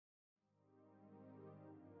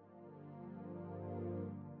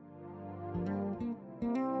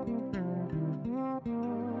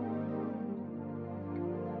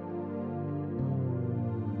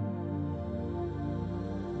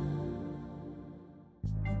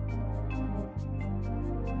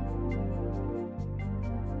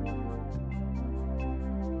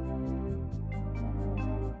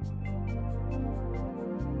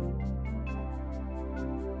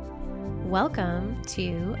Welcome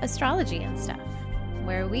to Astrology and Stuff,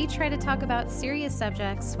 where we try to talk about serious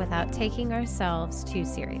subjects without taking ourselves too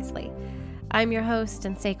seriously. I'm your host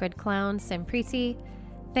and sacred clown, Simpriti.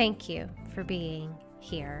 Thank you for being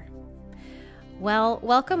here. Well,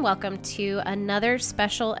 welcome to another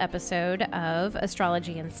special episode of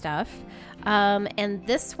Astrology and Stuff. And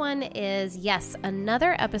this one is, yes,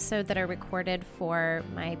 another episode that I recorded for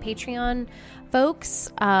my Patreon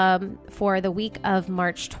folks for the week of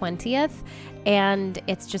March 20th. And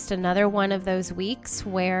it's just another one of those weeks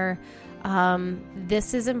where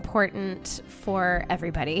this is important for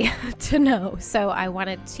everybody to know. So I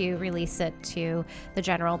wanted to release it to the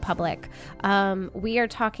general public. We are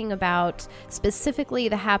talking about specifically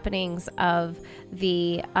the happenings of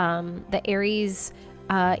the Aries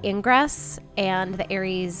ingress and the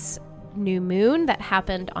Aries new moon that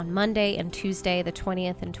happened on Monday and Tuesday, the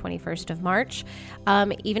 20th and 21st of March.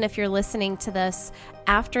 Even if you're listening to this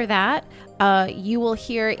after that, you will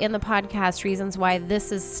hear in the podcast reasons why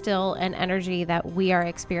this is still an energy that we are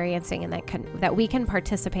experiencing and that we can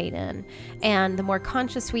participate in. And the more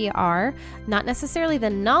conscious we are, not necessarily the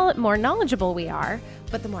more knowledgeable we are,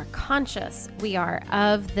 but the more conscious we are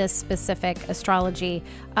of this specific astrology,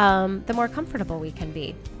 the more comfortable we can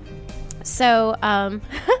be. So,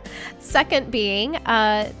 second being,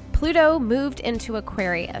 Pluto moved into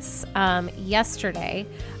Aquarius yesterday,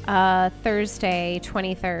 Thursday,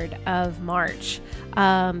 23rd of March,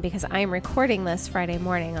 because I am recording this Friday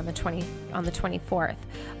morning on the 24th.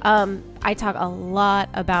 I talk a lot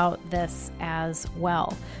about this as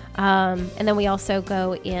well. And then we also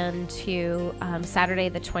go into Saturday,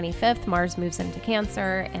 the 25th, Mars moves into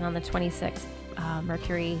Cancer, and on the 26th,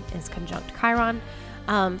 Mercury is conjunct Chiron.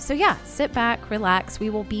 So yeah, sit back, relax. We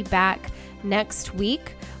will be back next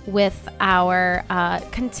week with our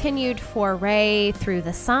continued foray through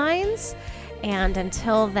the signs. And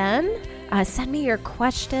until then, send me your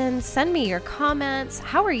questions, send me your comments.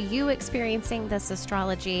 How are you experiencing this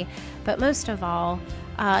astrology? But most of all,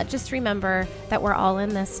 just remember that we're all in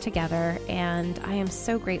this together. And I am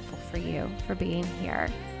so grateful for you for being here.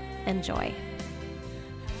 Enjoy.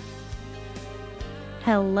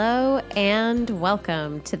 Hello and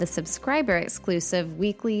welcome to the subscriber exclusive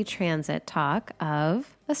weekly transit talk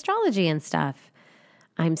of Astrology and Stuff.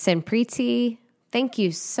 I'm Simpriti. Thank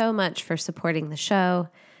you so much for supporting the show.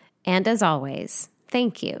 And as always,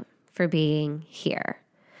 thank you for being here.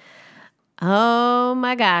 Oh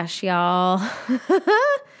my gosh, y'all.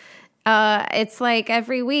 It's like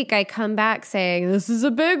every week I come back saying, this is a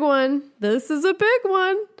big one. This is a big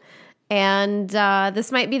one. And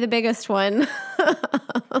this might be the biggest one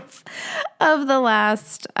of the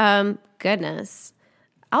last, goodness.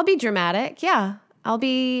 I'll be dramatic. Yeah, I'll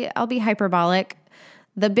be hyperbolic.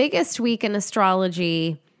 The biggest week in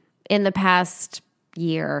astrology in the past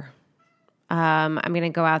year. I'm going to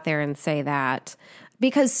go out there and say that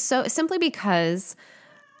simply because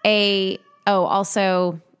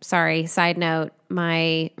sorry, side note,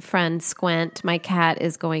 my friend Squint, my cat,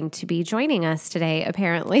 is going to be joining us today,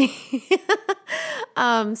 apparently.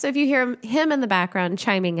 So if you hear him in the background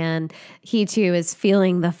chiming in, he too is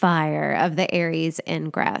feeling the fire of the Aries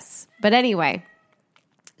ingress. But anyway,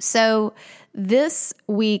 so this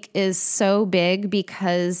week is so big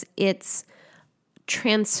because it's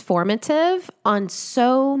transformative on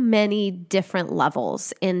so many different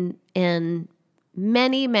levels in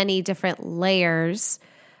many, many different layers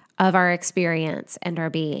of our experience and our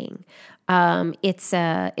being. It's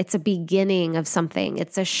a beginning of something.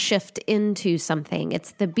 It's a shift into something.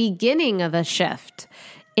 It's the beginning of a shift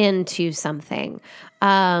into something.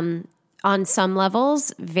 On some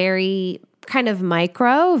levels, very kind of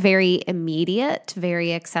micro, very immediate,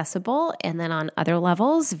 very accessible. And then on other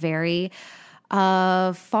levels, very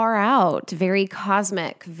far out, very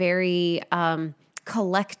cosmic, very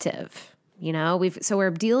collective. You know,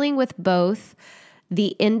 we're dealing with both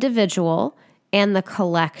the individual and the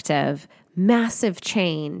collective. Massive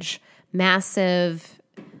change, massive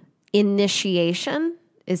initiation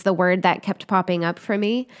is the word that kept popping up for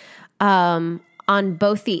me, on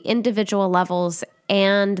both the individual levels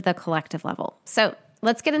and the collective level. So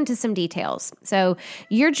let's get into some details. So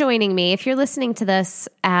you're joining me. If you're listening to this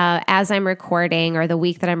as I'm recording, or the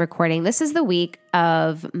week that I'm recording, this is the week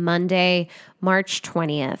of Monday, March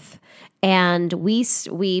 20th. And we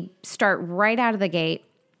start right out of the gate.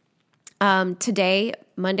 Today,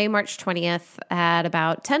 Monday, March 20th at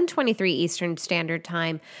about 10:23 Eastern Standard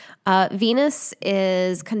Time, Venus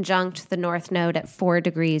is conjunct the North Node at 4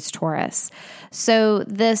 degrees Taurus. So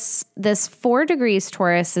this 4 degrees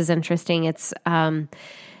Taurus is interesting.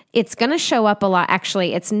 It's going to show up a lot.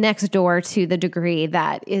 Actually, it's next door to the degree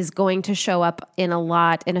that is going to show up in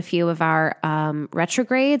a few of our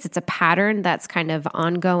retrogrades. It's a pattern that's kind of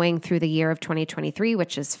ongoing through the year of 2023,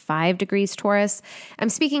 which is 5 degrees Taurus. I'm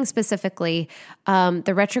speaking specifically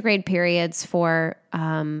the retrograde periods for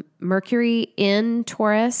Mercury in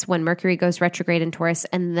Taurus, when Mercury goes retrograde in Taurus,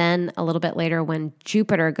 and then a little bit later when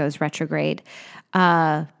Jupiter goes retrograde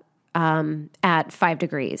at 5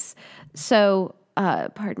 degrees. So,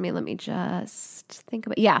 pardon me, let me just think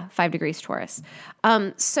about, 5 degrees Taurus.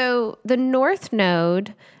 So the North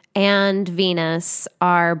Node and Venus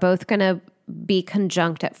are both going to be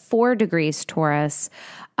conjunct at 4 degrees Taurus.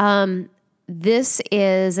 This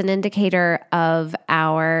is an indicator of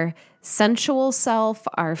our sensual self,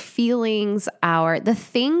 our feelings,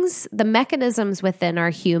 the mechanisms within our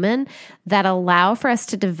human that allow for us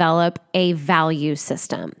to develop a value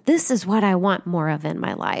system. This is what I want more of in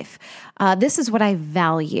my life. This is what I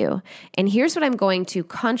value. And here's what I'm going to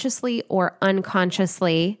consciously or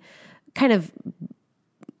unconsciously kind of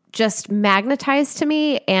just magnetize to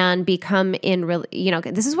me and become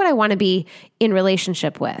this is what I want to be in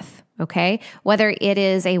relationship with. Okay. Whether it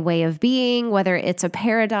is a way of being, whether it's a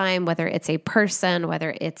paradigm, whether it's a person,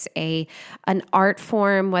 whether it's an art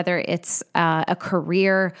form, whether it's a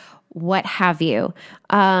career, what have you.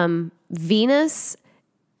 Venus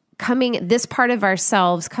this part of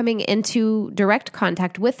ourselves coming into direct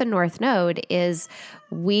contact with the North Node it's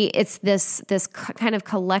this kind of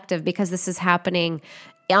collective, because this is happening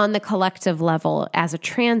on the collective level as a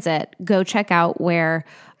transit. Go check out where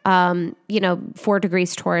 4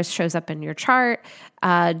 degrees Taurus shows up in your chart.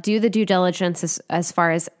 Do the due diligence as far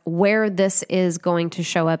as where this is going to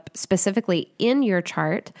show up specifically in your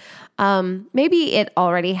chart. Maybe it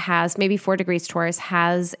already has, maybe 4 degrees Taurus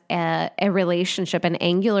has a relationship, an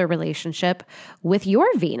angular relationship with your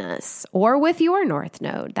Venus or with your North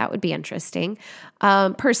Node. That would be interesting.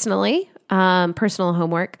 Personally, personal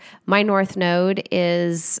homework. My North Node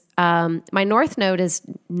is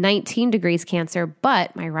 19 degrees Cancer,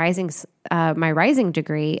 but my rising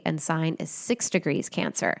degree and sign is 6 degrees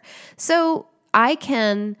Cancer. So I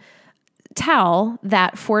can tell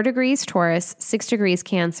that 4 degrees Taurus, 6 degrees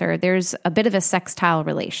Cancer, there's a bit of a sextile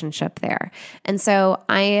relationship there. And so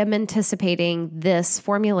I am anticipating this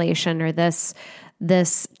formulation or this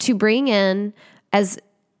to bring in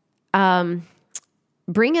the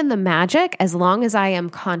magic, as long as I am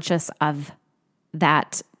conscious of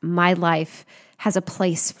that my life has a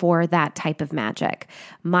place for that type of magic.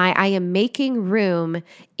 I am making room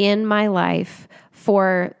in my life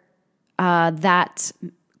for that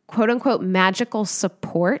quote unquote magical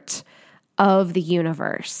support of the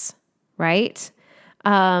universe, right?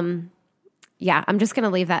 I'm just going to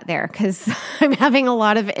leave that there because I'm having a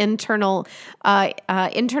lot of internal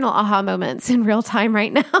aha moments in real time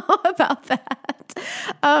right now about that.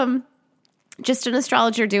 Just an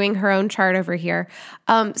astrologer doing her own chart over here.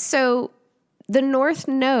 So the North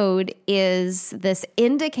Node is this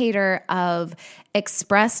indicator of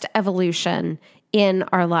expressed evolution in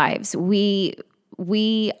our lives. We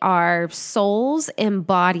are souls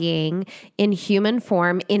embodying in human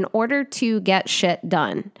form in order to get shit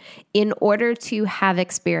done, in order to have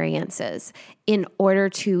experiences, in order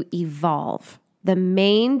to evolve. The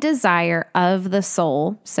main desire of the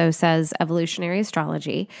soul, so says evolutionary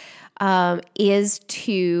astrology, is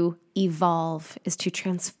to evolve, is to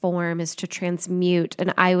transform, is to transmute.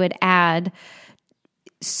 And I would add,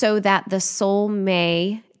 so that the soul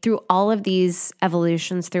may, through all of these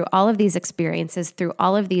evolutions, through all of these experiences, through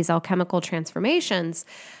all of these alchemical transformations,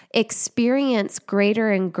 experience greater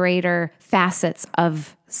and greater facets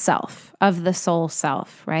of self, of the soul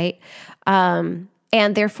self, right? And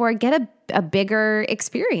therefore get a bigger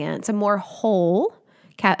experience, a more whole,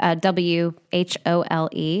 WHOLE,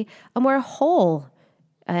 a more whole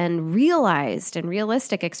and realized and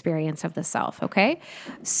realistic experience of the self, okay?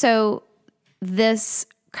 So this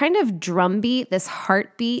kind of drumbeat, this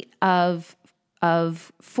heartbeat of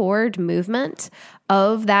forward movement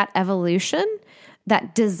of that evolution,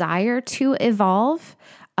 that desire to evolve,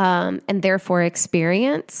 and therefore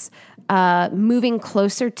experience, moving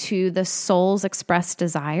closer to the soul's expressed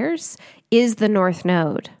desires is the North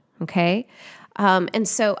Node, okay? And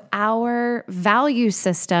so our value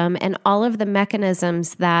system and all of the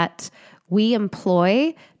mechanisms that we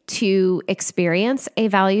employ to experience a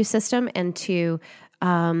value system and to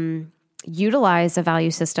utilize a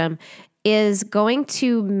value system is going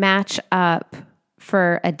to match up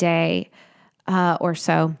for a day or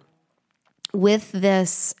so with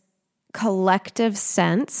this collective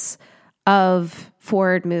sense of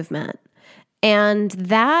forward movement. And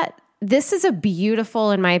that this is a beautiful,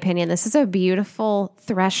 in my opinion, this is a beautiful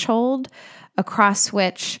threshold across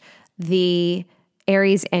which the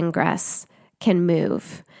Aries ingress can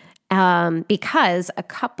move. Because a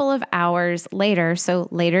couple of hours later, so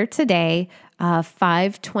later today,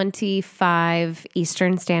 5:25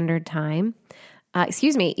 Eastern Standard Time,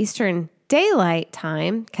 Eastern Daylight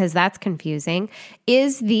Time, because that's confusing,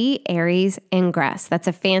 is the Aries ingress. That's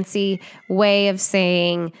a fancy way of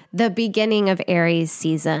saying the beginning of Aries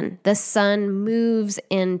season. The sun moves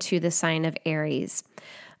into the sign of Aries.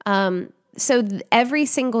 Every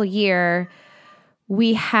single year,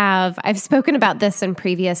 I've spoken about this in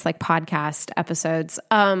previous podcast episodes,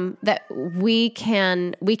 that we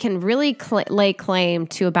can really lay claim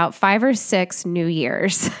to about 5 or 6 New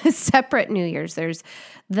Years, separate New Years. There's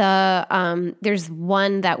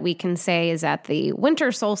one that we can say is at the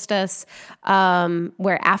winter solstice,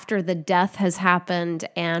 where after the death has happened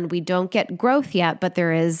and we don't get growth yet, but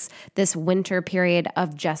there is this winter period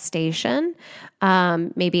of gestation.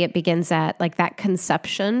 Maybe it begins at that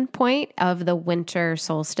conception point of the winter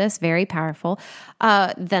solstice, very powerful.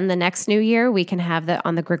 Then the next New Year, we can have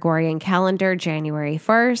on the Gregorian calendar, January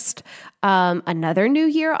 1st. Another New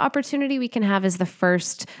Year opportunity we can have is the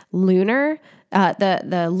first lunar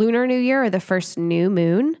the lunar New Year, or the first new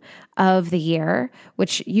moon of the year,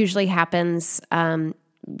 which usually happens,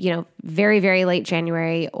 very, very late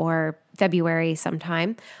January or February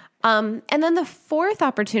sometime. And then the fourth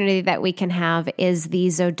opportunity that we can have is the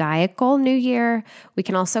zodiacal New Year. We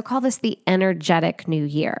can also call this the energetic New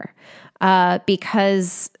Year,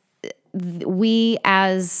 because we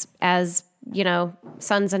as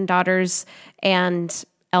sons and daughters and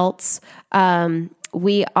else,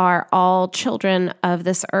 we are all children of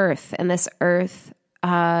this earth, and this earth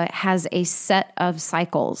has a set of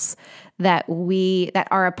cycles that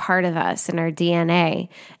are a part of us in our DNA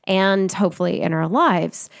and hopefully in our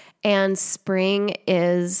lives. And spring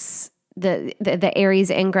is the Aries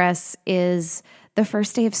ingress is the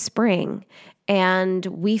first day of spring, and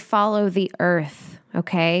we follow the earth.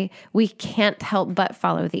 Okay, we can't help but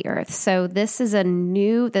follow the earth. So this is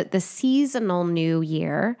the seasonal new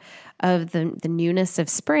year of the newness of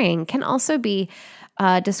spring can also be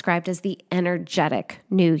described as the energetic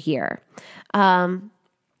new year.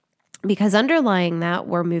 Because underlying that,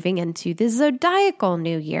 we're moving into the zodiacal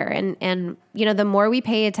new year. And the more we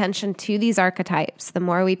pay attention to these archetypes, the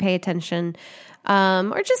more we pay attention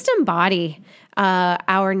or just embody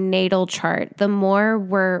our natal chart, the more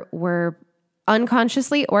we're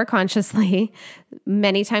unconsciously or consciously,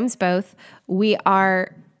 many times both, we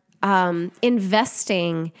are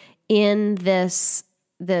investing in this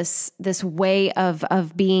way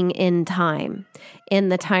of being in time, in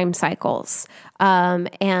the time cycles.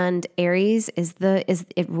 And Aries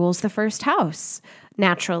it rules the first house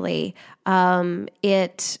naturally.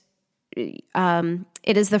 It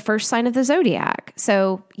is the first sign of the zodiac.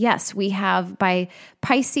 So yes, we have, by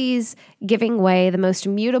Pisces giving way, the most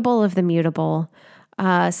mutable of the mutable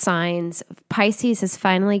signs, Pisces has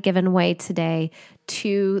finally given way today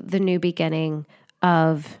to the new beginning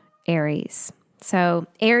of Aries. So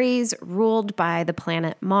Aries, ruled by the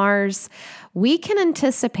planet Mars, we can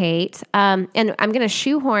anticipate, and I'm going to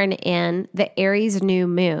shoehorn in the Aries new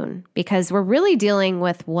moon, because we're really dealing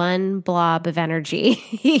with one blob of energy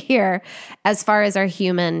here as far as our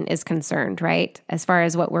human is concerned, right? As far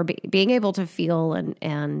as what we're being able to feel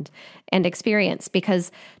and experience.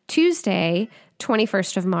 Because Tuesday,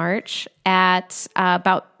 21st of March at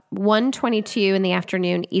about 1:22 in the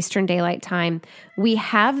afternoon, Eastern Daylight Time, we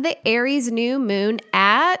have the Aries new moon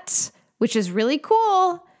at, which is really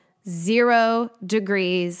cool, 0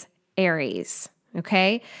 degrees Aries.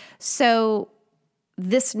 Okay. So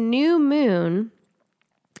this new moon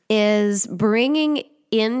is bringing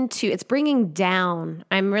down.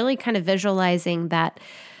 I'm really kind of visualizing that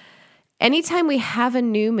anytime we have a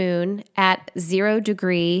new moon at 0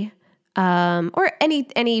 degree, or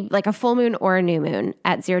any like a full moon or a new moon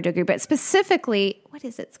at 0 degree, but specifically, what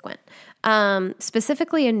is it, Squint?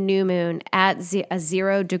 Specifically a new moon at a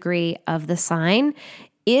 0 degree of the sign.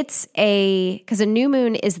 Because a new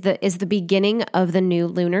moon is the beginning of the new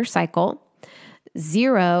lunar cycle.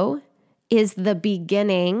 0 is the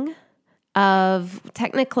beginning of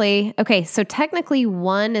technically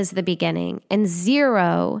 1 is the beginning and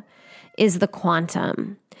 0 is the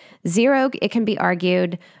quantum. 0, it can be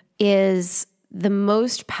argued, is the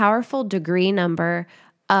most powerful degree number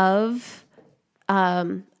of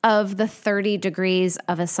the 30 degrees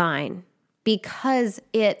of a sign, because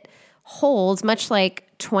it holds, much like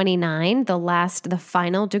 29, the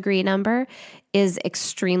final degree number is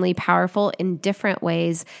extremely powerful in different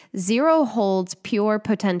ways. 0 holds pure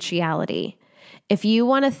potentiality. If you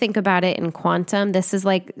want to think about it in quantum, this is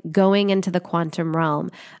like going into the quantum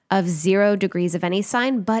realm of 0 degrees of any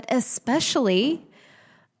sign, but especially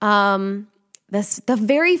the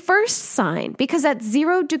very first sign, because at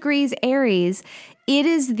 0 degrees Aries, it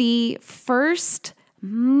is the first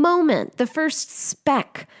moment, the first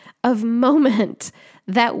speck of moment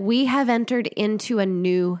that we have entered into a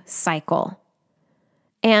new cycle.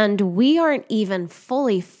 And we aren't even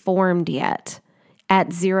fully formed yet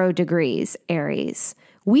at 0 degrees Aries.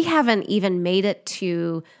 We haven't even made it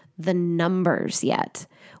to the numbers yet.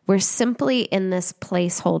 We're simply in this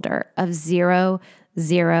placeholder of 0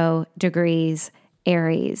 degrees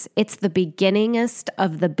Aries. It's the beginningest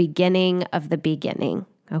of the beginning of the beginning,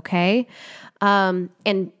 okay?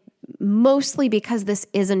 And mostly because this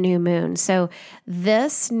is a new moon. So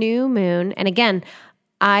this new moon, and again,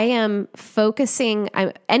 I am focusing,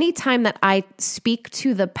 anytime that I speak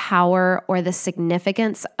to the power or the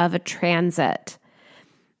significance of a transit,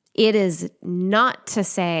 it is not to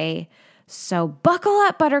say, so buckle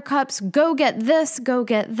up, buttercups, go get this, go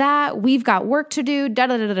get that, we've got work to do,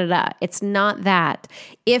 da-da-da-da-da. It's not that.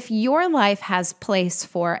 If your life has place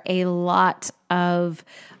for a lot of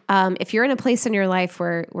if you're in a place in your life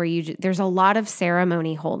where there's a lot of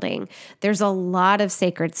ceremony holding, there's a lot of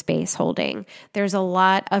sacred space holding, there's a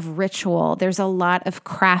lot of ritual, there's a lot of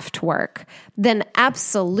craft work, then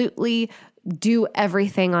absolutely do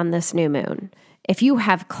everything on this new moon. If you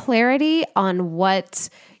have clarity on what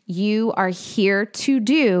you are here to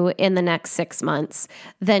do in the next 6 months,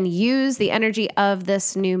 then use the energy of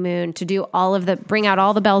this new moon to do bring out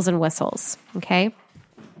all the bells and whistles, okay?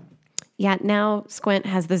 Yeah, now Squint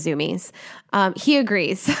has the zoomies. He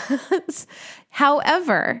agrees.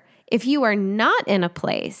 However, if you are not in a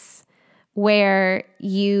place where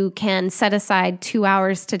you can set aside 2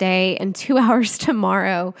 hours today and 2 hours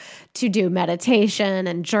tomorrow to do meditation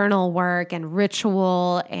and journal work and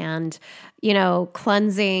ritual and,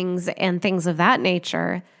 cleansings and things of that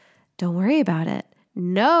nature, don't worry about it.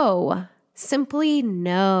 Simply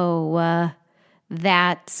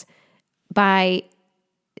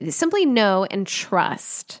know and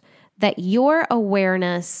trust that your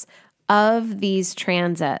awareness of these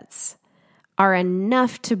transits are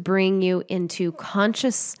enough to bring you into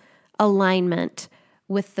conscious alignment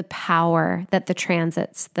with the power that the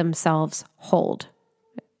transits themselves hold.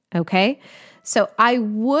 Okay? So I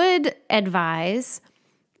would advise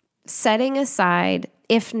setting aside,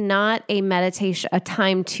 if not a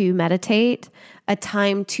time to meditate, a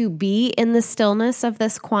time to be in the stillness of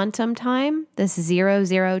this quantum time, this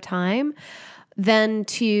 0 time, then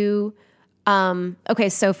to,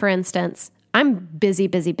 so for instance, I'm busy.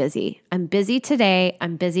 I'm busy today.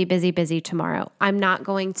 I'm busy tomorrow. I'm not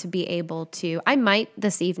going to be able to, I might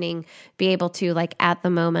this evening be able to, like at the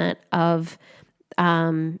moment of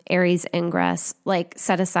Aries ingress, like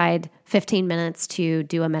set aside 15 minutes to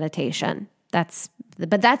do a meditation.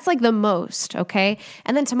 But that's like the most, okay?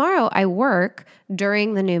 And then tomorrow I work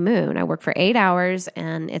during the new moon. I work for 8 hours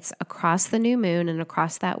and it's across the new moon and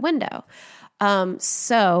across that window.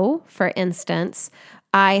 So for instance,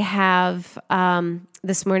 I have,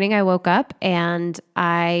 this morning I woke up and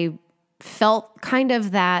I felt kind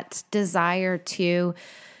of that desire to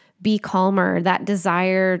be calmer, that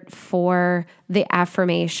desire for the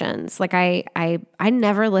affirmations. Like I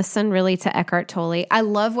never listen really to Eckhart Tolle. I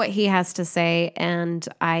love what he has to say and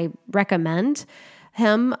I recommend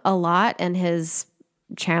him a lot and his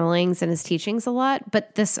channelings and his teachings a lot,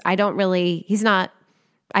 but I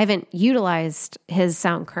haven't utilized his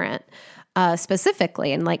sound current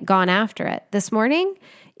specifically and like gone after it. This morning,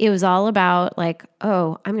 it was all about like,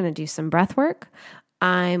 I'm going to do some breath work.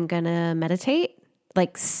 I'm going to meditate.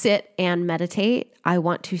 Like sit and meditate. I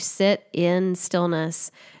want to sit in stillness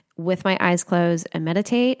with my eyes closed and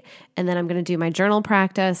meditate. And then I'm going to do my journal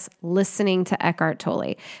practice listening to Eckhart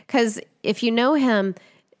Tolle. Because if you know him,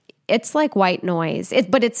 it's like white noise,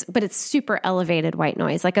 but it's super elevated white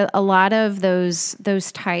noise. Like a lot of those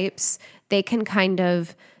types, they can kind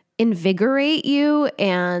of invigorate you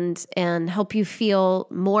and help you feel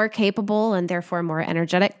more capable and therefore more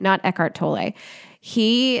energetic. Not Eckhart Tolle.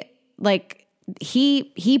 He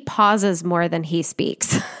pauses more than he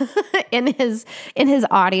speaks in his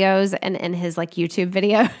audios and in his like YouTube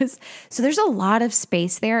videos. So there's a lot of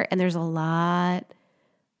space there and there's a lot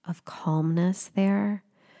of calmness there.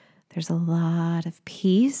 There's a lot of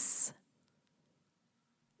peace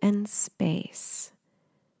and space.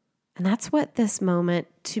 And that's what this moment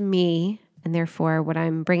to me, and therefore what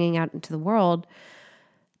I'm bringing out into the world,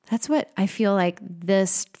 that's what I feel like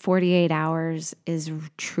this 48 hours is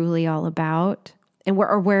truly all about. And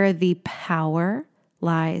where the power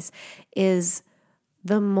lies is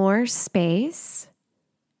the more space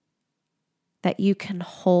that you can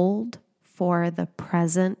hold for the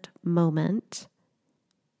present moment,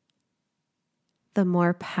 the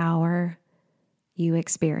more power you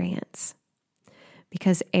experience.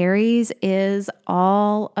 Because Aries is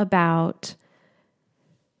all about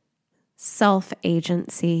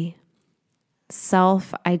self-agency,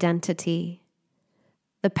 self-identity,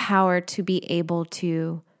 the power to be able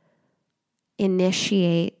to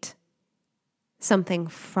initiate something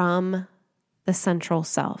from the central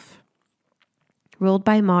self. Ruled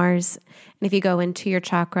by Mars. And if you go into your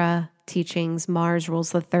chakra teachings, Mars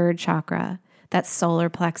rules the third chakra, that solar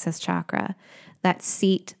plexus chakra, that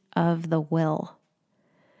seat of the will.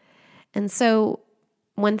 And so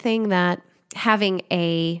one thing that having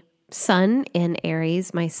a sun in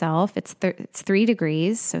Aries myself, it's 3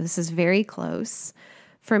 degrees, so this is very close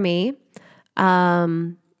for me,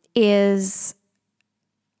 is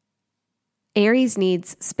Aries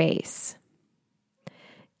needs space.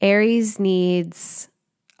 Aries needs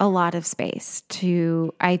a lot of space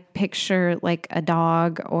I picture like a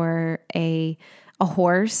dog or a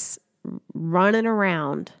horse running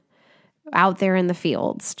around out there in the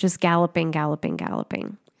fields, just galloping,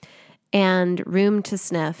 and room to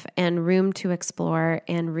sniff and room to explore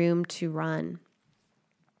and room to run.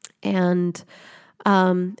 And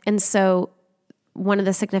so one of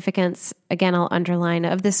the significance, again, I'll underline,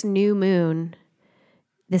 of this new moon,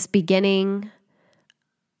 this beginning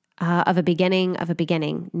of a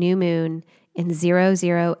beginning, new moon in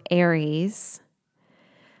 00 Aries,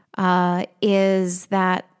 is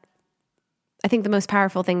that I think the most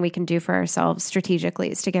powerful thing we can do for ourselves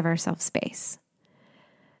strategically is to give ourselves space.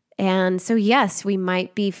 And so, yes, we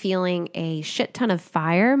might be feeling a shit ton of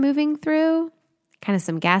fire moving through, kind of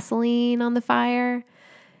some gasoline on the fire,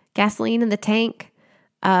 gasoline in the tank,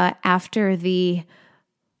 after the,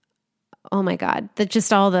 oh my God,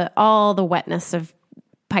 just all the wetness of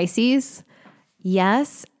Pisces.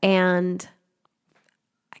 Yes. And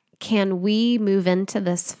can we move into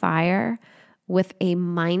this fire with a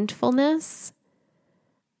mindfulness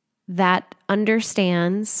that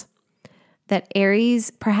understands that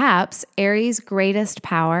perhaps Aries' greatest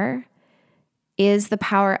power is the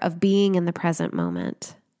power of being in the present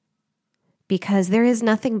moment, because there is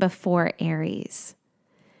nothing before Aries.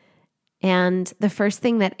 And the first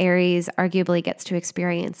thing that Aries arguably gets to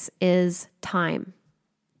experience is time.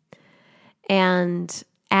 And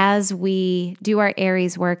as we do our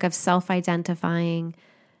Aries work of self-identifying,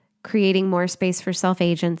 creating more space for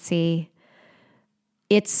self-agency,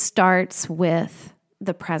 it starts with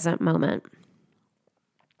the present moment.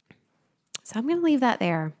 So I'm going to leave that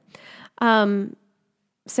there.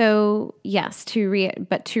 So yes, to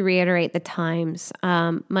reiterate the times,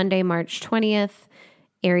 Monday, March 20th,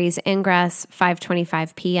 Aries ingress,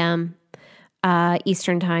 5:25 p.m.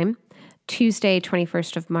 Eastern time. Tuesday,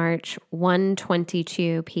 21st of March,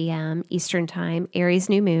 1:22 p.m. Eastern time, Aries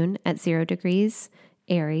new moon at 0 degrees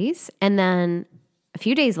Aries. And then a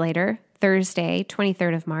few days later, Thursday,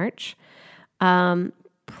 23rd of March,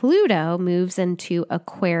 Pluto moves into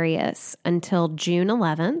Aquarius until June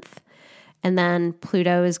 11th. And then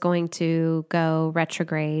Pluto is going to go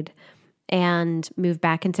retrograde and move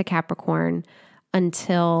back into Capricorn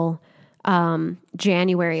until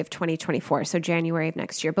January of 2024. So January of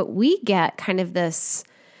next year. But we get kind of this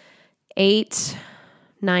 8,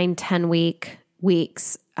 9, 10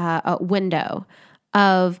 weeks window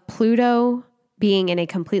of Pluto being in a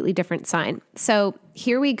completely different sign. So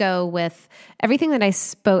here we go with everything that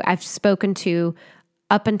I've spoken to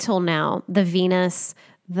up until now. The Venus,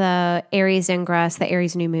 the Aries ingress, the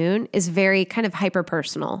Aries new moon is very kind of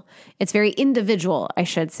hyper-personal. It's very individual, I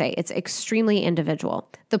should say. It's extremely individual.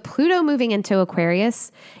 The Pluto moving into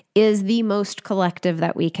Aquarius is the most collective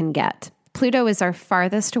that we can get. Pluto is our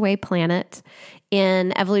farthest away planet.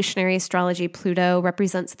 In evolutionary astrology, Pluto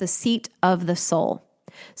represents the seat of the soul.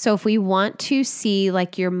 So if we want to see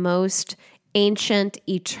like your most ancient,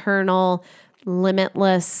 eternal,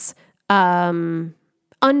 limitless, unbound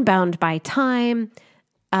by time,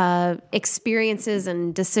 experiences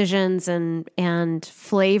and decisions and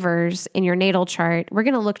flavors in your natal chart, we're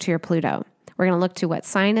going to look to your Pluto. We're going to look to what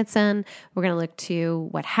sign it's in. We're going to look to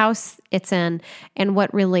what house it's in and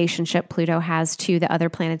what relationship Pluto has to the other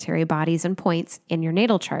planetary bodies and points in your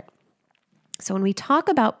natal chart. So when we talk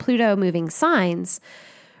about Pluto moving signs,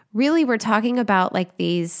 really we're talking about like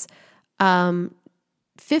these 15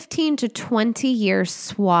 to 20 year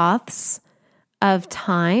swaths of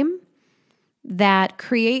time that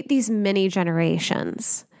create these mini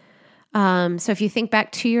generations. So if you think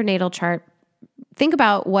back to your natal chart, think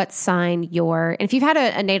about what sign and if you've had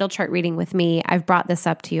a natal chart reading with me, I've brought this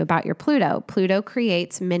up to you about your Pluto. Pluto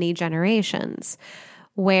creates many generations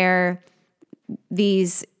where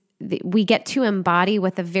we get to embody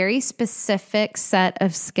with a very specific set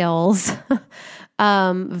of skills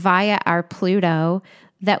via our Pluto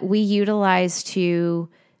that we utilize to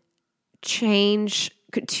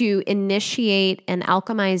initiate and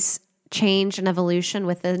alchemize change and evolution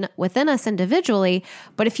within us individually.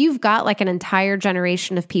 But if you've got like an entire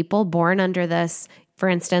generation of people born under this, for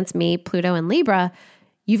instance, me, Pluto and Libra,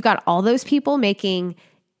 you've got all those people making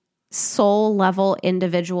soul level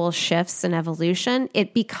individual shifts and evolution.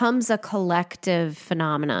 It becomes a collective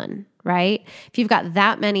phenomenon, right? If you've got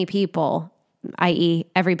that many people, i.e.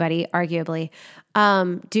 everybody, arguably,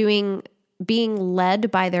 being led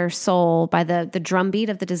by their soul, by the drumbeat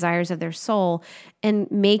of the desires of their soul, and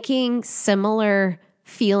making similar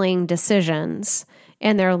feeling decisions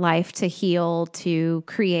in their life to heal, to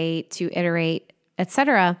create, to iterate,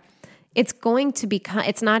 etc., it's going to become,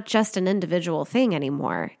 it's not just an individual thing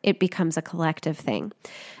anymore. It becomes a collective thing.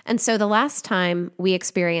 And so the last time we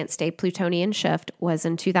experienced a Plutonian shift was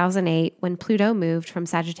in 2008 when Pluto moved from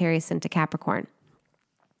Sagittarius into Capricorn.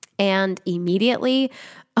 And immediately,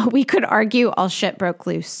 we could argue all shit broke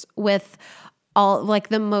loose with all like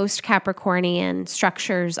the most Capricornian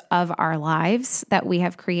structures of our lives that we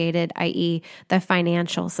have created, i.e. the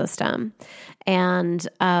financial system and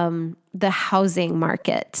the housing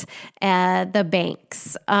market, the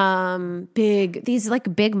banks, these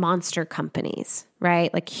like big monster companies,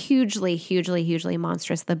 right? Like hugely, hugely, hugely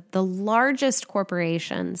monstrous. The largest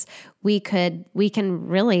corporations we can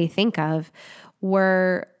really think of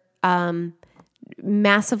were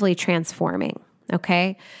massively transforming.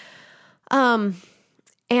 Okay.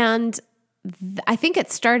 And I think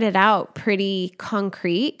it started out pretty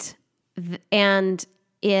concrete, and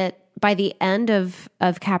by the end of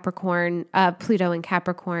Capricorn, Pluto and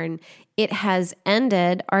Capricorn, it has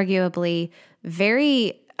ended arguably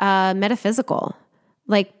very metaphysical.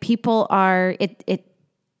 Like it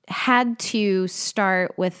had to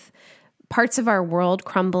start with parts of our world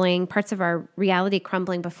crumbling, parts of our reality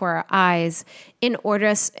crumbling before our eyes in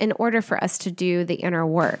order for us to do the inner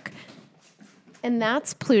work. And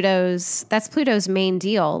that's Pluto's main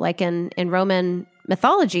deal. Like in Roman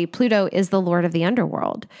mythology, Pluto is the lord of the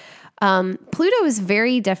underworld. Pluto is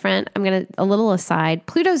very different. A little aside,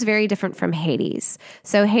 Pluto is very different from Hades.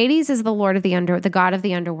 So Hades is the lord of the god of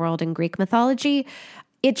the underworld in Greek mythology.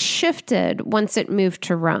 It shifted once it moved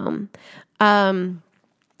to Rome.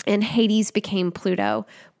 And Hades became Pluto.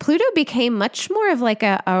 Pluto became much more of like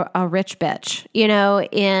a rich bitch,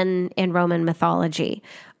 in Roman mythology.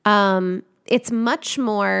 It's much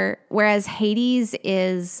more, whereas Hades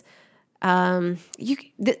is,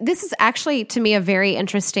 this is actually to me a very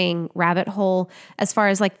interesting rabbit hole as far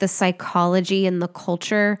as like the psychology and the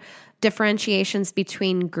culture differentiations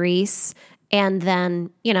between Greece and then,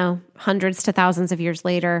 hundreds to thousands of years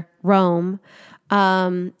later, Rome.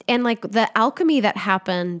 And like the alchemy that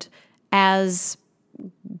happened as,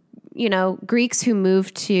 Greeks who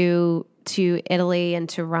moved to Italy and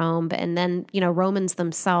to Rome, and then, Romans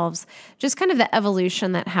themselves, just kind of the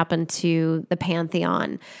evolution that happened to the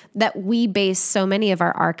pantheon that we base so many of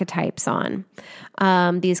our archetypes on,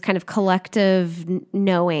 these kind of collective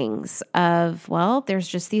knowings of, well, there's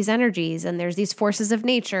just these energies and there's these forces of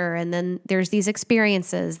nature. And then there's these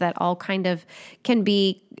experiences that all kind of can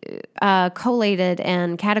be collated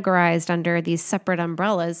and categorized under these separate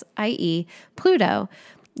umbrellas, i.e. Pluto.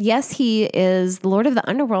 Yes, he is the lord of the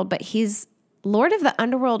underworld, but he's lord of the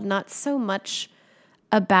underworld not so much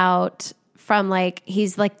about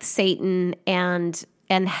he's like Satan and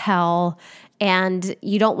hell, and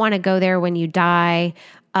you don't want to go there when you die.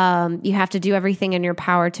 You have to do everything in your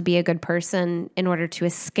power to be a good person in order to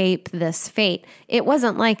escape this fate. It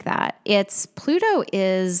wasn't like that. Pluto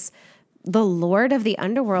is the lord of the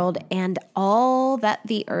underworld and all that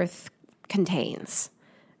the earth contains.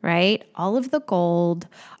 Right? All of the gold,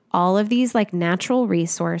 all of these like natural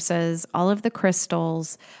resources, all of the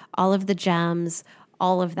crystals, all of the gems,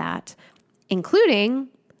 all of that, including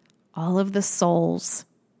all of the souls.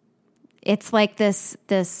 It's like this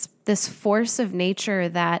force of nature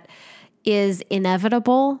that is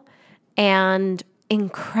inevitable and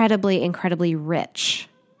incredibly, incredibly rich.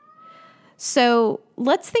 So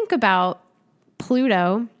let's think about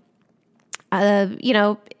Pluto,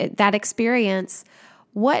 that experience.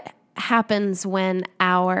 What happens when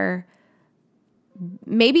our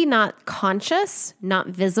maybe not conscious, not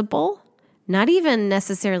visible, not even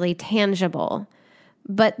necessarily tangible,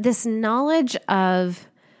 but this knowledge of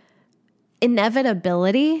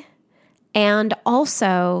inevitability and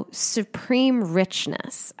also supreme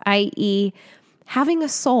richness, i.e., having a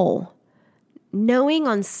soul, knowing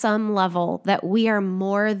on some level that we are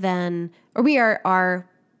more than, or we are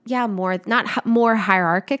more, not more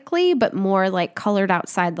hierarchically, but more like colored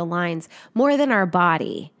outside the lines, more than our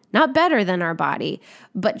body, not better than our body,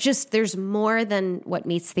 but just there's more than what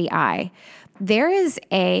meets the eye. There's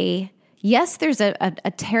a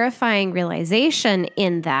terrifying realization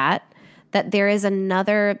in that there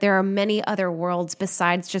are many other worlds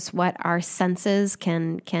besides just what our senses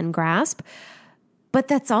can grasp, but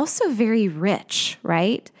that's also very rich,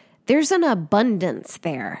 right? There's an abundance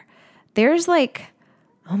there. There's like,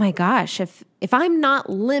 oh my gosh, if I'm not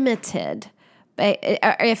limited,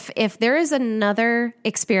 if there is another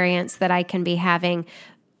experience that I can be having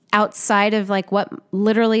outside of like what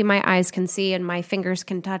literally my eyes can see and my fingers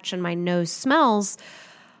can touch and my nose smells,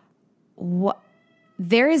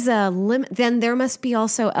 there is a limit. Then there must be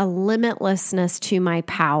also a limitlessness to my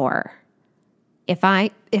power. If I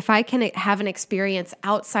can have an experience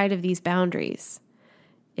outside of these boundaries,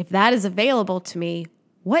 if that is available to me,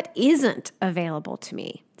 what isn't available to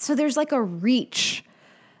me? So there's like a reach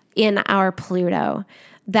in our Pluto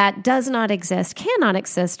that does not exist, cannot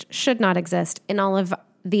exist, should not exist in all of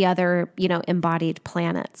the other, embodied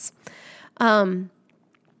planets.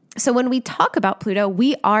 So when we talk about Pluto,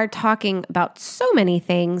 we are talking about so many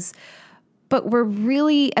things, but we're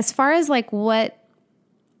really, as far as like what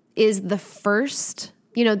is the first,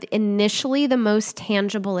 initially the most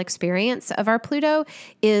tangible experience of our Pluto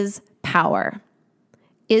is power,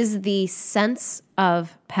 is the sense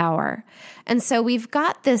of power. And so we've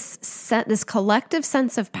got this collective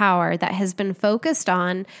sense of power that has been focused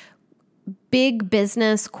on big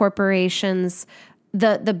business corporations,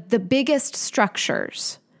 the biggest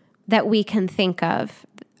structures that we can think of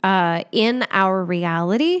in our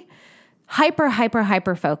reality,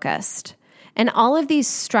 hyper focused. And all of these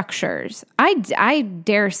structures, I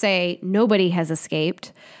dare say nobody has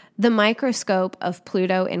escaped the microscope of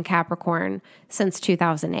Pluto in Capricorn since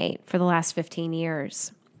 2008 for the last 15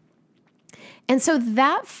 years. And so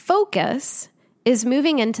that focus is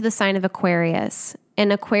moving into the sign of Aquarius.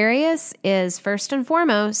 And Aquarius is first and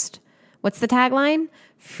foremost, what's the tagline?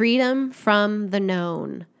 Freedom from the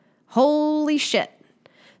known. Holy shit.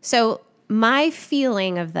 So my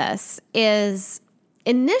feeling of this is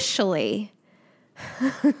initially,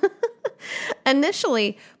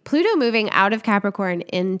 Pluto moving out of Capricorn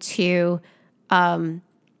into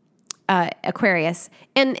Aquarius.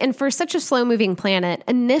 And for such a slow moving planet,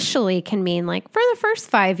 initially can mean like for the first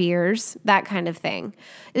 5 years, that kind of thing.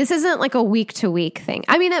 This isn't like a week to week thing.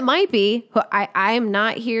 I mean, it might be. I am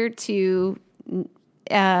not here to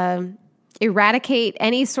eradicate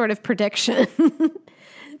any sort of prediction,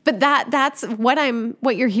 but that's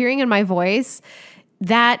what you're hearing in my voice.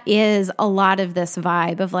 That is a lot of this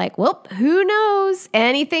vibe of like, well, who knows?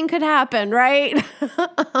 Anything could happen, right?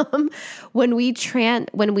 When we translate,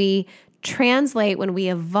 when we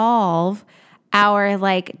evolve our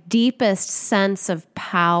like deepest sense of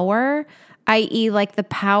power, i.e. like the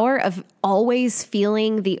power of always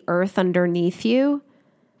feeling the earth underneath you,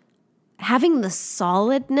 having the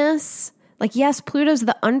solidness, like yes, Pluto's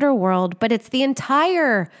the underworld, but it's the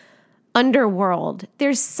entire underworld.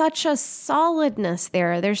 There's such a solidness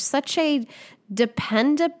there. There's such a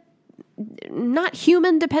not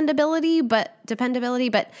human dependability, but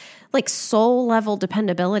like soul level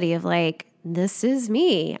dependability of like, this is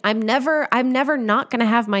me. I'm never not going to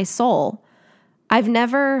have my soul. I've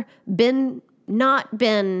never not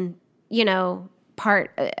been,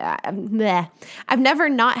 part, I've never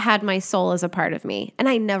not had my soul as a part of me, and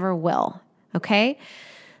I never will. Okay.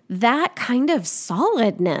 That kind of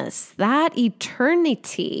solidness, that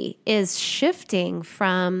eternity is shifting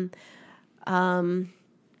from a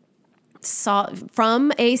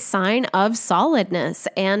sign of solidness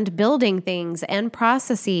and building things and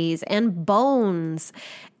processes and bones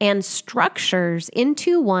and structures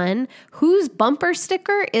into one whose bumper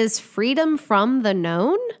sticker is freedom from the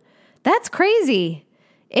known. That's crazy.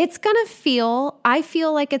 I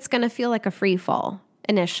feel like it's going to feel like a free fall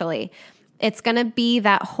initially. It's going to be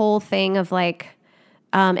that whole thing of like,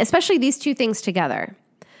 especially these two things together,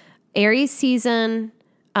 Aries season,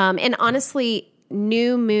 and honestly,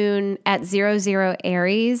 new moon at 00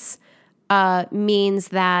 Aries means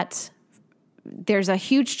that there's a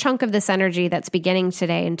huge chunk of this energy that's beginning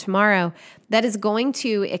today and tomorrow that is going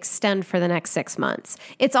to extend for the next 6 months.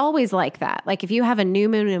 It's always like that. Like if you have a new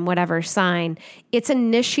moon in whatever sign, it's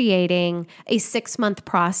initiating a 6-month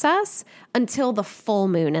process until the full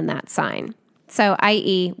moon in that sign. So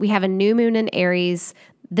i.e. we have a new moon in Aries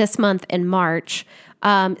this month in March.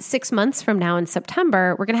 6 months from now in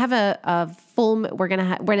September, we're going to have a full,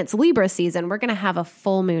 when it's Libra season, we're going to have a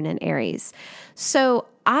full moon in Aries. So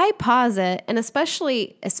I posit, and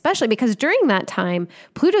especially because during that time,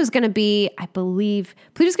 Pluto's going to be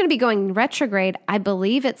going retrograde. I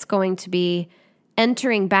believe it's going to be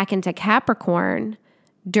entering back into Capricorn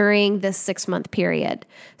during this 6-month period.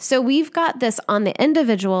 So we've got this on the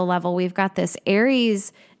individual level, we've got this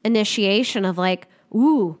Aries initiation of like,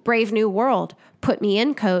 ooh, brave new world, put me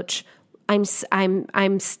in, coach. I'm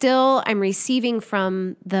receiving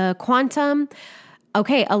from the quantum.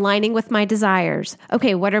 Okay, aligning with my desires.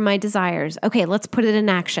 Okay, what are my desires? Okay, let's put it in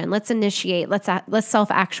action. Let's initiate. Let's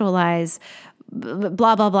self-actualize.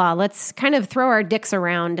 Blah blah blah. Let's kind of throw our dicks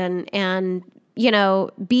around and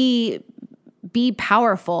be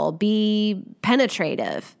powerful, be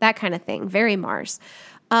penetrative, that kind of thing. Very Mars.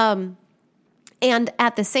 And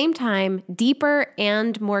at the same time, deeper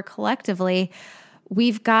and more collectively,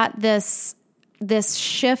 we've got this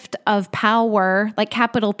shift of power, like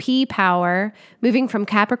capital P power, moving from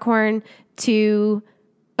Capricorn to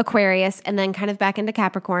Aquarius and then kind of back into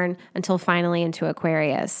Capricorn until finally into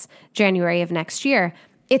Aquarius, January of next year.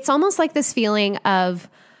 It's almost like this feeling of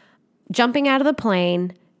jumping out of the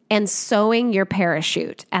plane and sewing your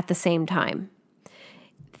parachute at the same time.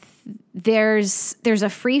 There's a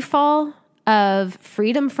free fall of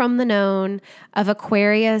freedom from the known, of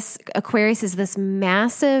Aquarius. Aquarius is this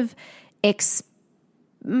massive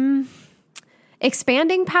expanding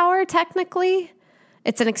power, technically.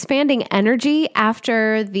 It's an expanding energy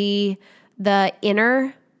after the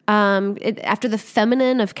inner, after the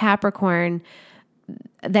feminine of Capricorn,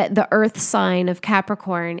 that the earth sign of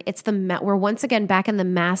Capricorn. We're once again back in the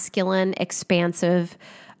masculine, expansive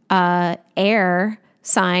air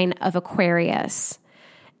sign of Aquarius.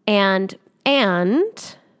 And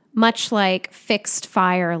much like fixed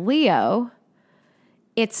fire Leo,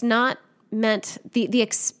 it's not meant, the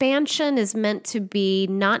expansion is meant to be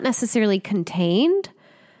not necessarily contained,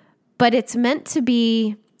 but it's meant to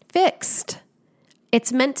be fixed.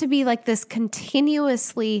 It's meant to be like this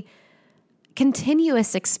continuous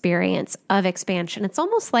experience of expansion. It's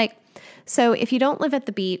almost like, so if you don't live at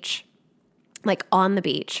the beach, like on the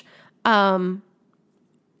beach,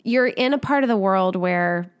 you're in a part of the world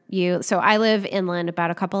where so I live inland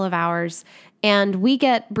about a couple of hours, and we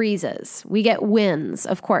get breezes, we get winds,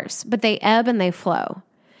 of course, but they ebb and they flow.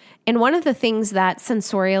 And one of the things that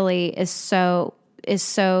sensorially is so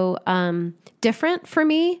different for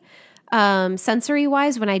me, sensory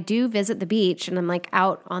wise, when I do visit the beach and I'm like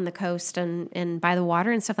out on the coast and by the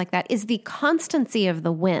water and stuff like that, is the constancy of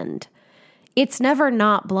the wind. It's never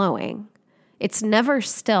not blowing. It's never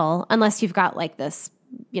still, unless you've got like this,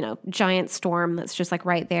 giant storm that's just like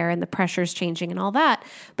right there and the pressure's changing and all that.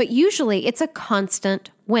 But usually it's a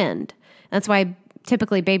constant wind. That's why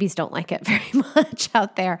typically babies don't like it very much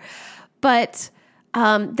out there. But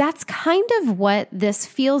that's kind of what this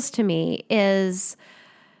feels to me is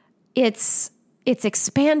it's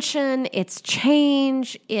expansion, it's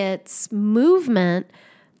change, it's movement,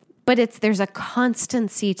 but there's a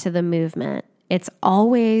constancy to the movement.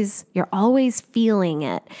 You're always feeling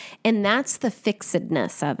it. And that's the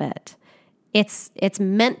fixedness of it. It's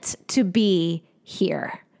meant to be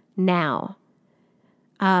here now.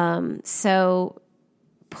 So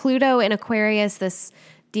Pluto in Aquarius, this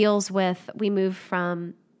deals with, we move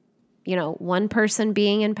from, one person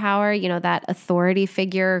being in power, that authority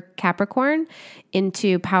figure Capricorn,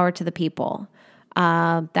 into power to the people.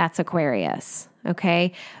 That's Aquarius.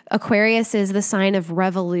 Okay. Aquarius is the sign of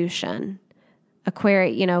revolution.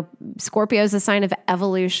 Scorpio is a sign of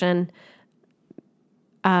evolution.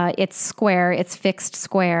 It's square, it's fixed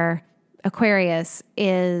square. Aquarius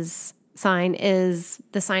is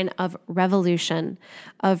the sign of revolution,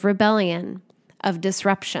 of rebellion, of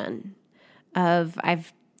disruption,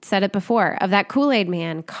 I've said it before, of that Kool-Aid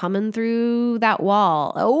man coming through that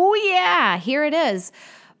wall. Oh yeah, here it is,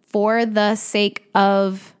 for the sake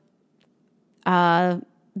of the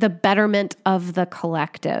betterment of the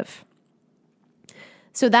collective.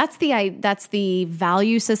 So that's the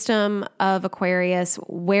value system of Aquarius,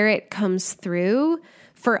 where it comes through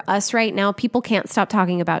for us right now. People can't stop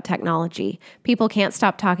talking about technology. People can't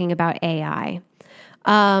stop talking about AI.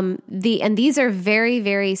 And these are very,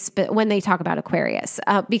 very, when they talk about Aquarius,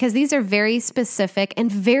 because these are very specific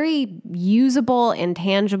and very usable and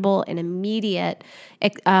tangible and immediate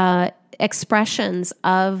expressions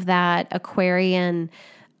of that Aquarian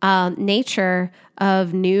nature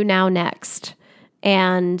of new, now, next.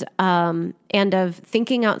 And of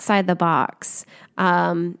thinking outside the box,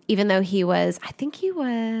 even though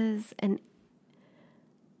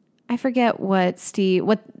I I forget what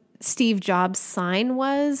Steve Jobs' sign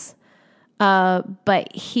was.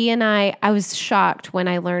 But he and I was shocked when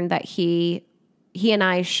I learned that he and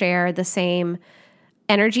I share the same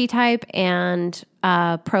energy type and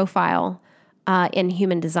profile in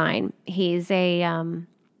human design. He's a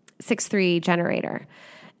 6-3 generator.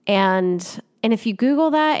 And if you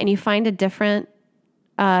Google that and you find a different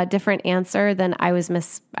answer, then I was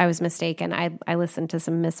mistaken. I listened to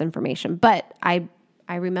some misinformation, but I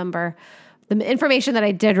remember the information that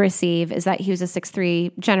I did receive is that he was a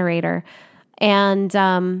 6-3 generator. And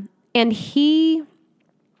I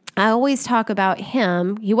always talk about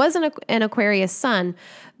him. He wasn't an Aquarius sun,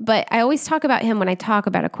 but I always talk about him when I talk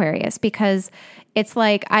about Aquarius because it's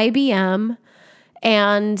like IBM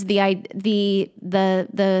and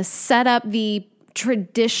the setup, the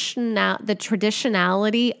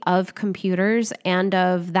traditionality of computers and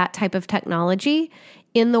of that type of technology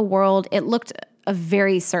in the world. It looked a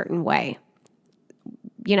very certain way,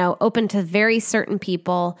 open to very certain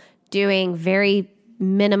people doing very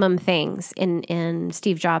minimum things in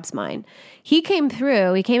Steve Jobs' mind. He came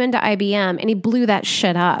into IBM and he blew that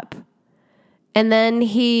shit up. And then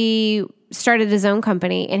he started his own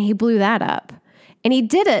company and he blew that up. And he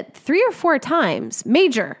did it 3 or 4 times,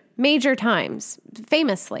 major times,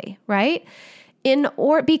 famously, right?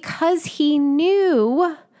 Because he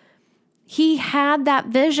knew he had that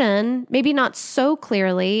vision, maybe not so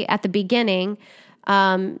clearly at the beginning,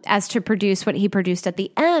 as to produce what he produced at the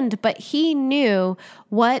end, but he knew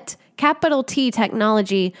what capital T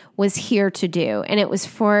technology was here to do. And it was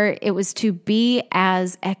to be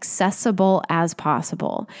as accessible as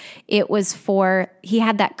possible. He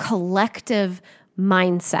had that collective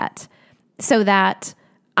mindset so that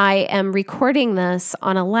I am recording this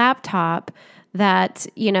on a laptop that,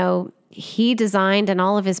 he designed and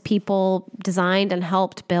all of his people designed and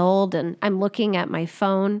helped build. And I'm looking at my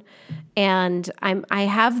phone and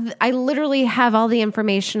I literally have all the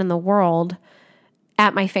information in the world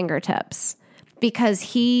at my fingertips because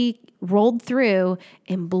he rolled through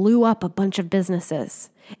and blew up a bunch of businesses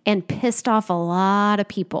and pissed off a lot of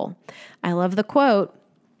people. I love the quote,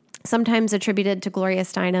 sometimes attributed to Gloria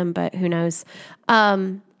Steinem, but who knows?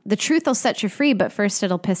 The truth will set you free, but first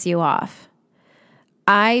it'll piss you off.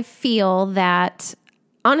 I feel that,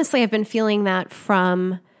 honestly, I've been feeling that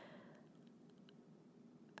from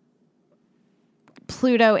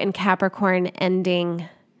Pluto and Capricorn ending.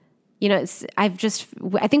 I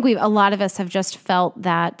think a lot of us have just felt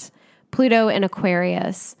that Pluto and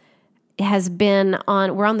Aquarius has been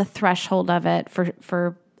we're on the threshold of it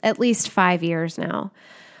for at least 5 years now.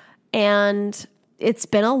 And it's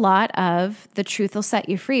been a lot of the truth will set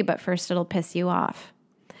you free, but first it'll piss you off.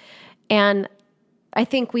 And I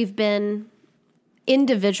think we've been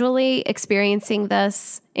individually experiencing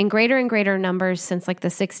this in greater and greater numbers since like the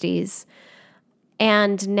 60s.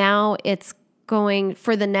 And now it's going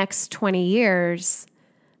for the next 20 years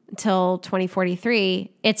until 2043.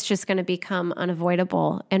 It's just going to become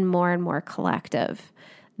unavoidable and more collective.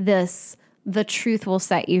 The truth will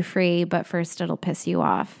set you free, but first it'll piss you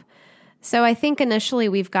off. So I think initially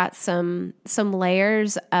we've got some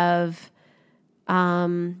layers of,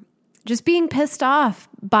 just being pissed off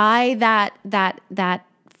by that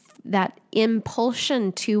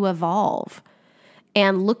impulsion to evolve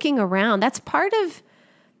and looking around. That's part of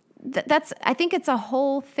I think it's a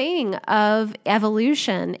whole thing of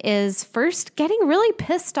evolution is first getting really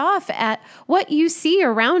pissed off at what you see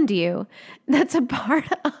around you. That's a part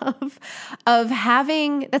of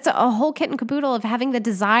having, that's a whole kit and caboodle of having the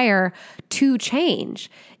desire to change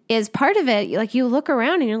is part of it. Like you look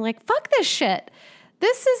around and you're like, fuck this shit.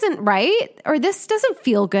 This isn't right, or this doesn't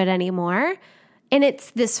feel good anymore. And it's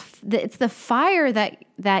the fire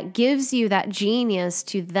that gives you that genius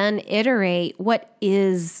to then iterate what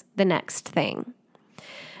is the next thing.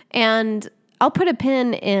 And I'll put a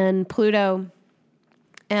pin in Pluto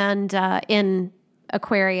and in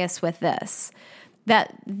Aquarius with this,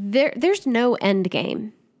 that there's no end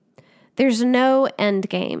game. There's no end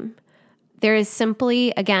game. There is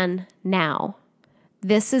simply, again, now.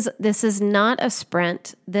 This is not a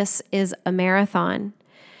sprint. This is a marathon.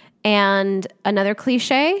 And another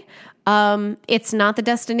cliche, it's not the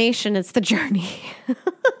destination, it's the journey.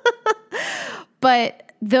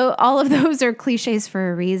 But all of those are cliches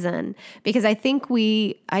for a reason, because I think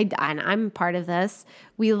and I'm part of this,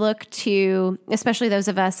 we look to, especially those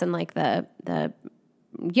of us in like the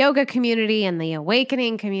yoga community and the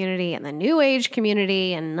awakening community and the new age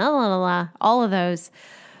community and all of those,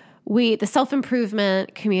 the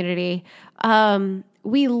self-improvement community, there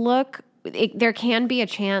can be a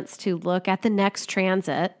chance to look at the next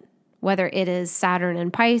transit whether it is Saturn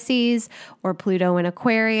in Pisces or Pluto in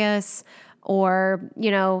Aquarius or,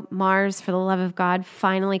 Mars, for the love of God,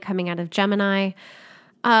 finally coming out of Gemini.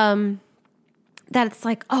 That it's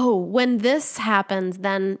like, oh, when this happens,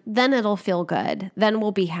 then it'll feel good. Then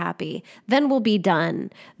we'll be happy. Then we'll be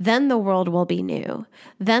done. Then the world will be new.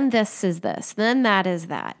 Then this is this. Then that is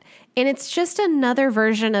that. And it's just another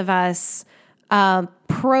version of us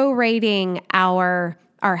prorating our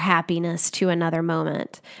happiness to another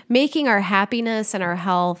moment, making our happiness and our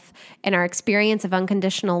health and our experience of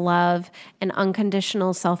unconditional love and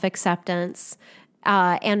unconditional self-acceptance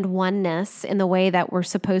and oneness in the way that we're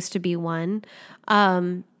supposed to be one.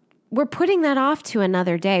 We're putting that off to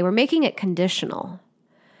another day. We're making it conditional.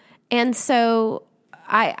 And so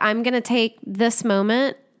I'm going to take this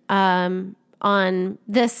moment on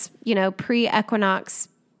this, pre-equinox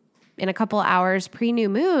in a couple hours, pre-new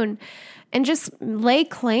moon, and just lay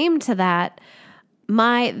claim to that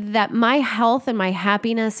my health and my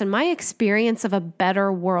happiness and my experience of a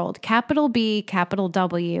better world, capital B, capital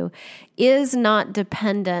W, is not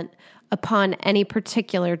dependent upon any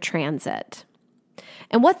particular transit.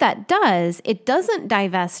 And what that does, it doesn't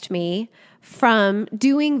divest me from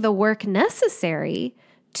doing the work necessary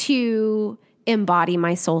to embody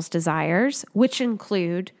my soul's desires, which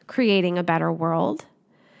include creating a better world.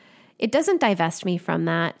 It doesn't divest me from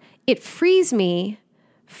that. It frees me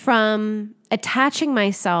from attaching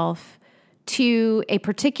myself to a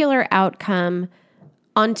particular outcome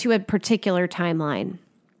onto a particular timeline.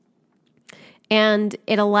 And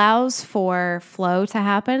it allows for flow to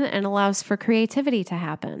happen and allows for creativity to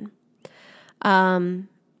happen. And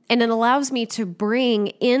it allows me to bring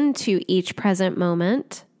into each present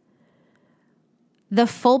moment the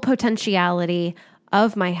full potentiality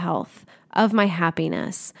of my health, of my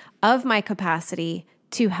happiness, of my capacity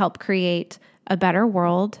to help create a better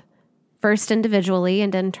world, first individually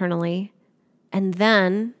and internally, and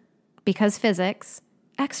then, because physics,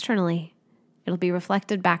 externally. It'll be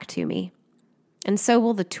reflected back to me. And so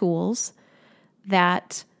will the tools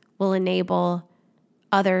that will enable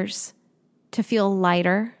others to feel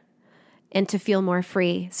lighter and to feel more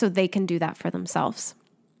free so they can do that for themselves.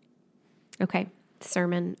 Okay,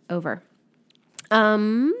 sermon over.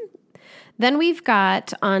 Then we've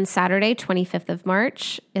got on Saturday, 25th of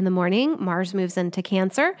March in the morning, Mars moves into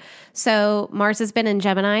Cancer. So Mars has been in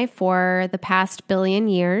Gemini for the past billion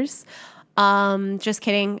years. Just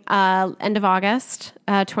kidding. End of August,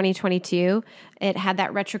 2022. It had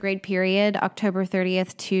that retrograde period, October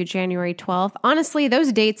 30th to January 12th. Honestly,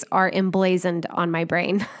 those dates are emblazoned on my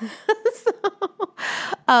brain.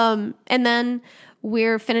 And then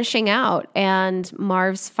we're finishing out and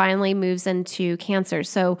Mars finally moves into Cancer.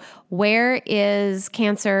 So where is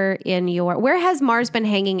Cancer where has Mars been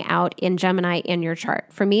hanging out in Gemini in your chart?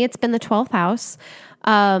 For me, it's been the 12th house,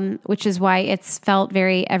 which is why it's felt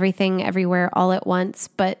very everything, everywhere, all at once,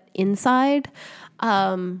 but inside.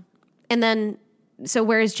 And then, so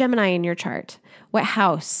where is Gemini in your chart? What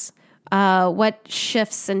house? What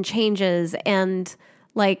shifts and changes and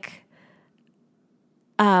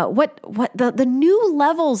what the new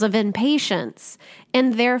levels of impatience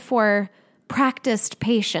and therefore practiced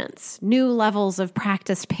patience, new levels of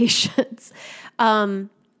practiced patience,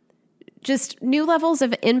 just new levels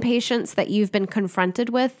of impatience that you've been confronted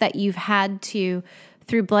with, that you've had to,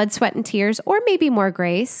 through blood, sweat, and tears, or maybe more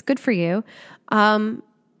grace, good for you,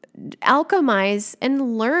 alchemize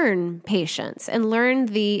and learn patience and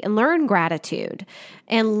learn gratitude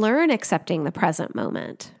and learn accepting the present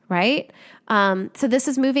moment, right? So this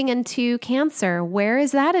is moving into Cancer. Where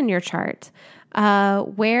is that in your chart?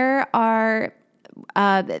 Cancer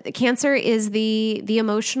is the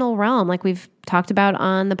emotional realm, like we've talked about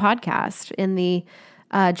on the podcast in the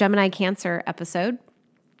Gemini Cancer episode.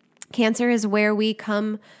 Cancer is where we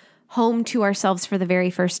come home to ourselves for the very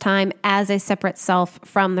first time as a separate self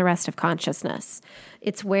from the rest of consciousness.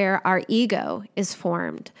 It's where our ego is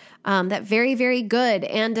formed. That very, very good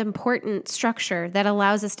and important structure that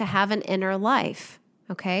allows us to have an inner life.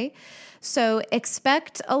 Okay? So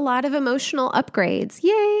expect a lot of emotional upgrades.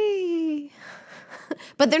 Yay!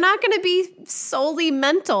 But they're not going to be solely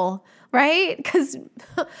mental, right? Because,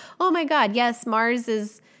 oh my God, yes, Mars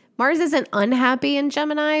isn't unhappy in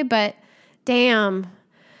Gemini, but damn,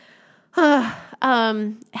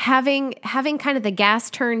 having kind of the gas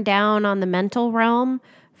turned down on the mental realm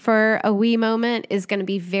for a wee moment is going to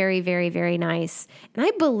be very, very, very nice. And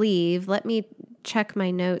I believe, let me check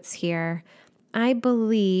my notes here. I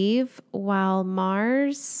believe while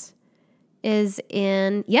Mars is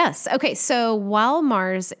in, yes. Okay. So while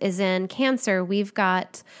Mars is in Cancer, we've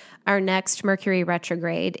got our next Mercury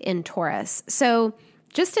retrograde in Taurus. So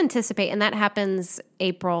just anticipate, and that happens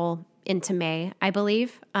April into May, I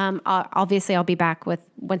believe. Obviously, I'll be back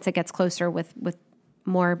once it gets closer with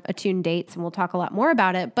more attuned dates, and we'll talk a lot more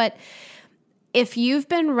about it. But if you've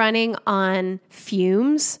been running on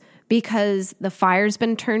fumes because the fire's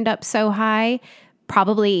been turned up so high,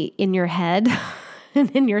 probably in your head and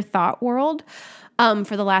in your thought world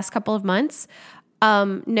for the last couple of months,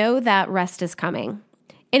 know that rest is coming.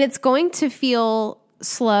 And it's going to feel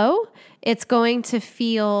slow. It's going to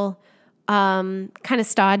feel kind of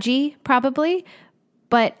stodgy, probably.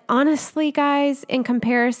 But honestly, guys, in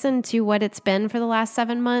comparison to what it's been for the last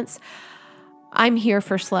 7 months, I'm here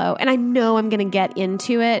for slow. And I know I'm going to get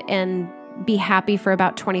into it and be happy for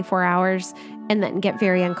about 24 hours and then get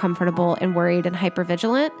very uncomfortable and worried and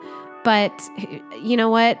hypervigilant. But you know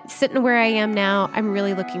what? Sitting where I am now, I'm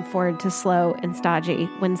really looking forward to slow and stodgy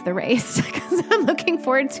wins the race because I'm looking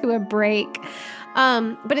forward to a break.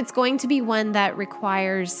 But it's going to be one that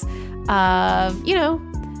requires,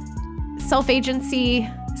 self-agency,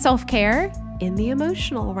 self-care in the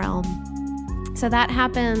emotional realm. So that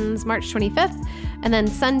happens March 25th. And then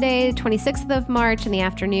Sunday, 26th of March in the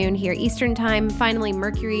afternoon here Eastern time, finally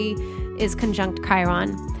Mercury is conjunct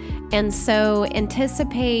Chiron. And so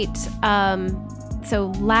anticipate,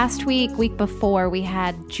 so last week before, we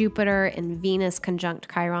had Jupiter and Venus conjunct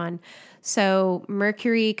Chiron. So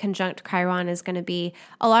Mercury conjunct Chiron is going to be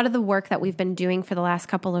a lot of the work that we've been doing for the last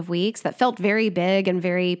couple of weeks that felt very big and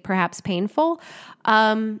very perhaps painful,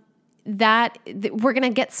 that we're going to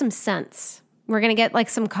get some sense. We're going to get like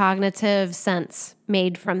some cognitive sense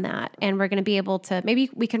made from that. And we're going to be able to, maybe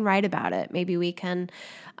we can write about it. Maybe we can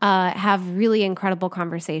have really incredible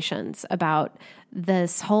conversations about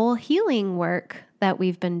this whole healing work that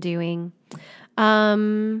we've been doing.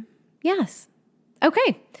 Yes.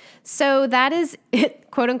 Okay. So that is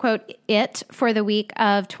it, quote unquote, it for the week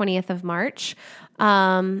of 20th of March.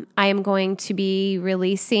 I am going to be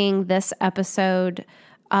releasing this episode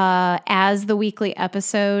as the weekly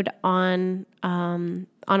episode on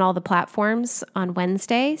all the platforms on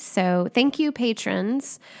Wednesday. So thank you,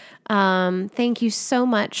 patrons. Thank you so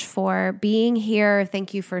much for being here.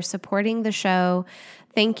 Thank you for supporting the show.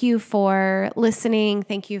 Thank you for listening.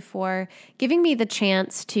 Thank you for giving me the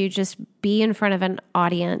chance to just be in front of an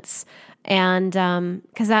audience. And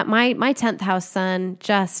because that my 10th house sun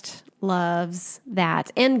just loves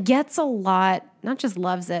that and gets a lot, not just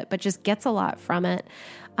loves it, but just gets a lot from it.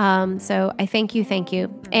 So I thank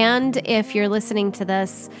you. And if you're listening to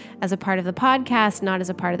this as a part of the podcast, not as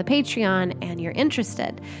a part of the Patreon, and you're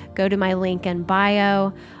interested, go to my link in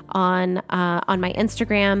bio on my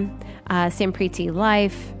Instagram, Sampriti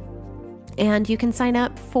Life, and you can sign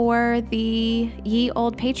up for the Ye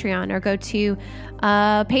Old Patreon, or go to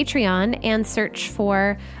Patreon and search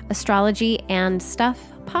for Astrology and Stuff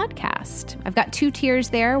podcast. I've got 2 tiers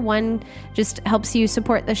there. One just helps you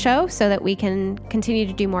support the show so that we can continue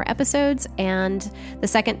to do more episodes. And the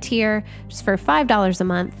second tier, just for $5 a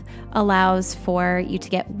month, allows for you to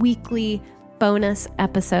get weekly bonus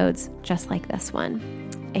episodes just like this one.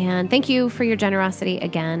 And thank you for your generosity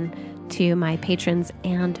again to my patrons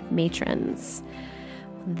and matrons.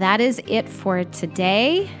 That is it for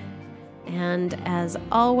today. And as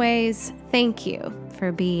always, thank you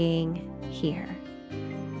for being here.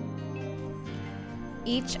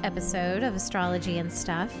 Each episode of Astrology and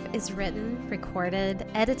Stuff is written, recorded,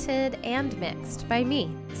 edited, and mixed by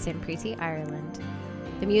me, Sampriti Ireland.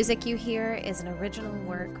 The music you hear is an original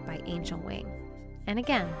work by Angel Wing. And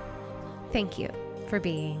again, thank you for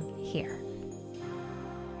being here.